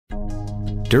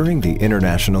During the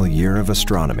International Year of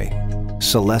Astronomy,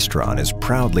 Celestron is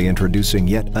proudly introducing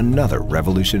yet another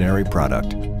revolutionary product,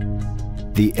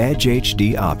 the Edge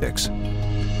HD Optics,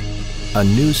 a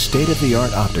new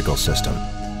state-of-the-art optical system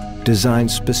designed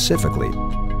specifically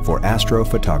for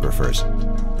astrophotographers.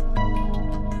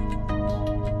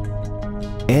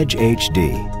 Edge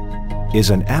HD is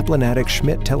an aplanatic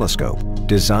Schmidt telescope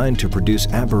designed to produce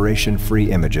aberration-free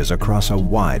images across a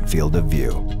wide field of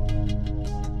view.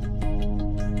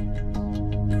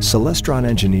 Celestron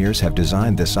engineers have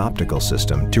designed this optical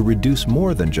system to reduce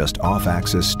more than just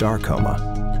off-axis star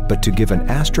coma, but to give an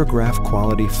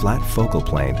astrograph-quality flat focal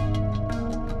plane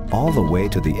all the way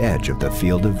to the edge of the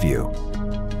field of view.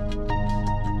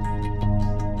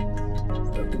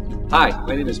 Hi,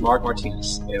 my name is Mark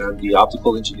Martinez, and I'm the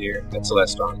optical engineer at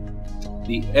Celestron.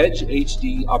 The Edge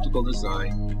HD optical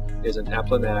design is an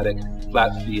aplanatic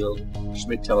flat field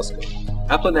Schmidt telescope.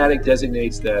 Aplanatic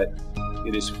designates that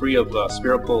it is free of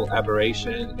spherical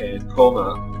aberration and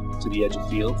coma to the edge of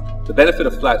field. The benefit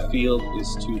of flat field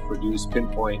is to produce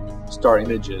pinpoint star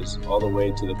images all the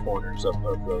way to the corners of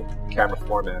the camera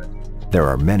format. There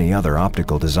are many other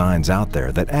optical designs out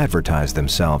there that advertise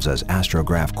themselves as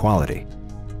astrograph quality.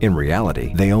 In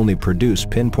reality, they only produce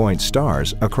pinpoint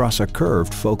stars across a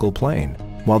curved focal plane.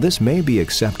 While this may be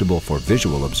acceptable for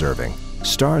visual observing,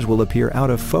 stars will appear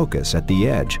out of focus at the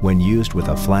edge when used with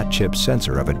a flat chip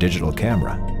sensor of a digital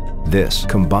camera. This,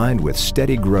 combined with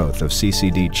steady growth of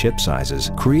CCD chip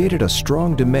sizes, created a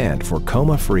strong demand for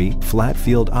coma-free,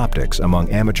 flat-field optics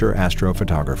among amateur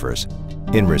astrophotographers.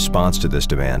 In response to this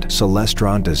demand,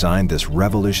 Celestron designed this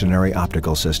revolutionary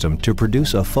optical system to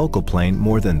produce a focal plane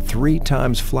more than 3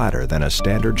 times flatter than a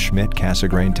standard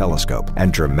Schmidt-Cassegrain telescope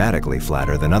and dramatically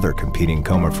flatter than other competing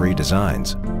coma-free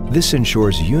designs. This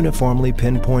ensures uniformly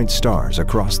pinpoint stars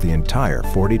across the entire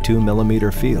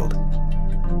 42mm field,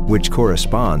 which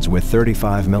corresponds with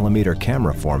 35mm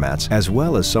camera formats as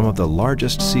well as some of the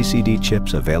largest CCD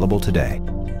chips available today.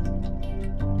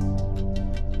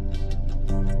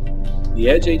 The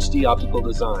Edge HD optical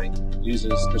design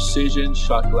uses precision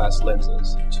shot glass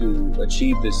lenses to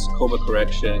achieve this coma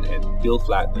correction and field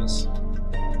flatness.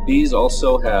 These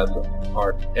also have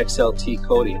our XLT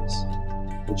coatings,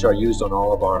 which are used on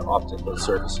all of our optical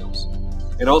surfaces.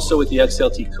 And also with the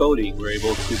XLT coating, we're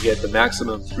able to get the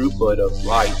maximum throughput of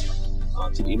light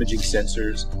to the imaging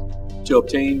sensors to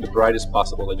obtain the brightest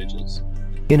possible images.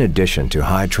 In addition to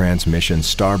high transmission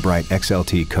star-bright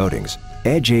XLT coatings,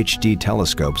 Edge HD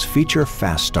telescopes feature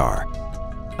FastStar,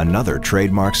 another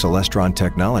trademark Celestron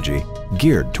technology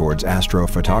geared towards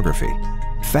astrophotography.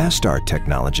 FastStar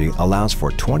technology allows for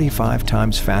 25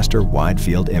 times faster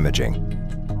wide-field imaging.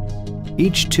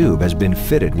 Each tube has been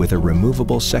fitted with a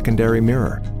removable secondary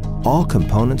mirror. All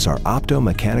components are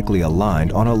optomechanically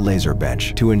aligned on a laser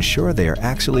bench to ensure they are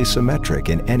axially symmetric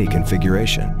in any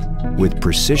configuration. With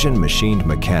precision machined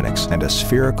mechanics and a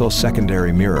spherical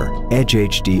secondary mirror, Edge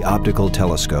HD optical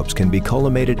telescopes can be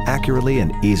collimated accurately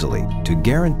and easily to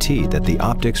guarantee that the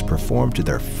optics perform to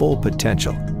their full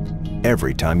potential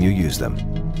every time you use them.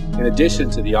 In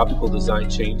addition to the optical design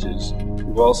changes,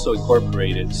 we've also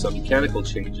incorporated some mechanical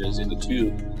changes in the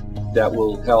tube that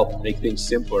will help make things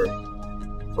simpler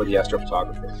for the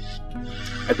astrophotographer.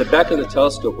 At the back of the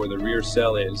telescope where the rear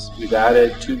cell is, we've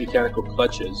added 2 mechanical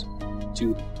clutches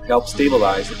to help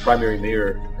stabilize the primary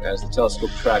mirror as the telescope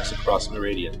tracks across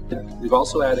meridian. We've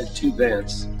also added 2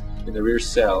 vents in the rear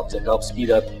cell to help speed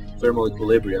up thermal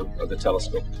equilibrium of the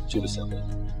telescope tube assembly.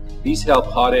 These help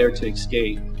hot air to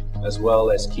escape as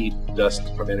well as keep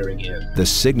dust from entering in. The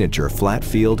signature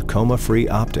flat-field coma-free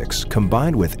optics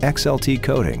combined with XLT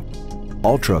coating,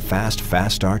 ultra-fast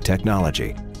FastStar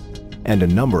technology, and a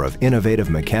number of innovative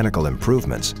mechanical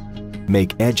improvements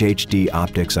make Edge HD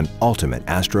optics an ultimate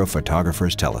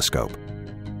astrophotographer's telescope.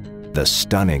 The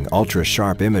stunning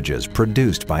ultra-sharp images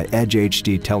produced by Edge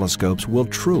HD telescopes will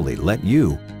truly let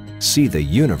you see the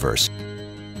universe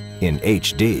in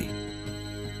HD.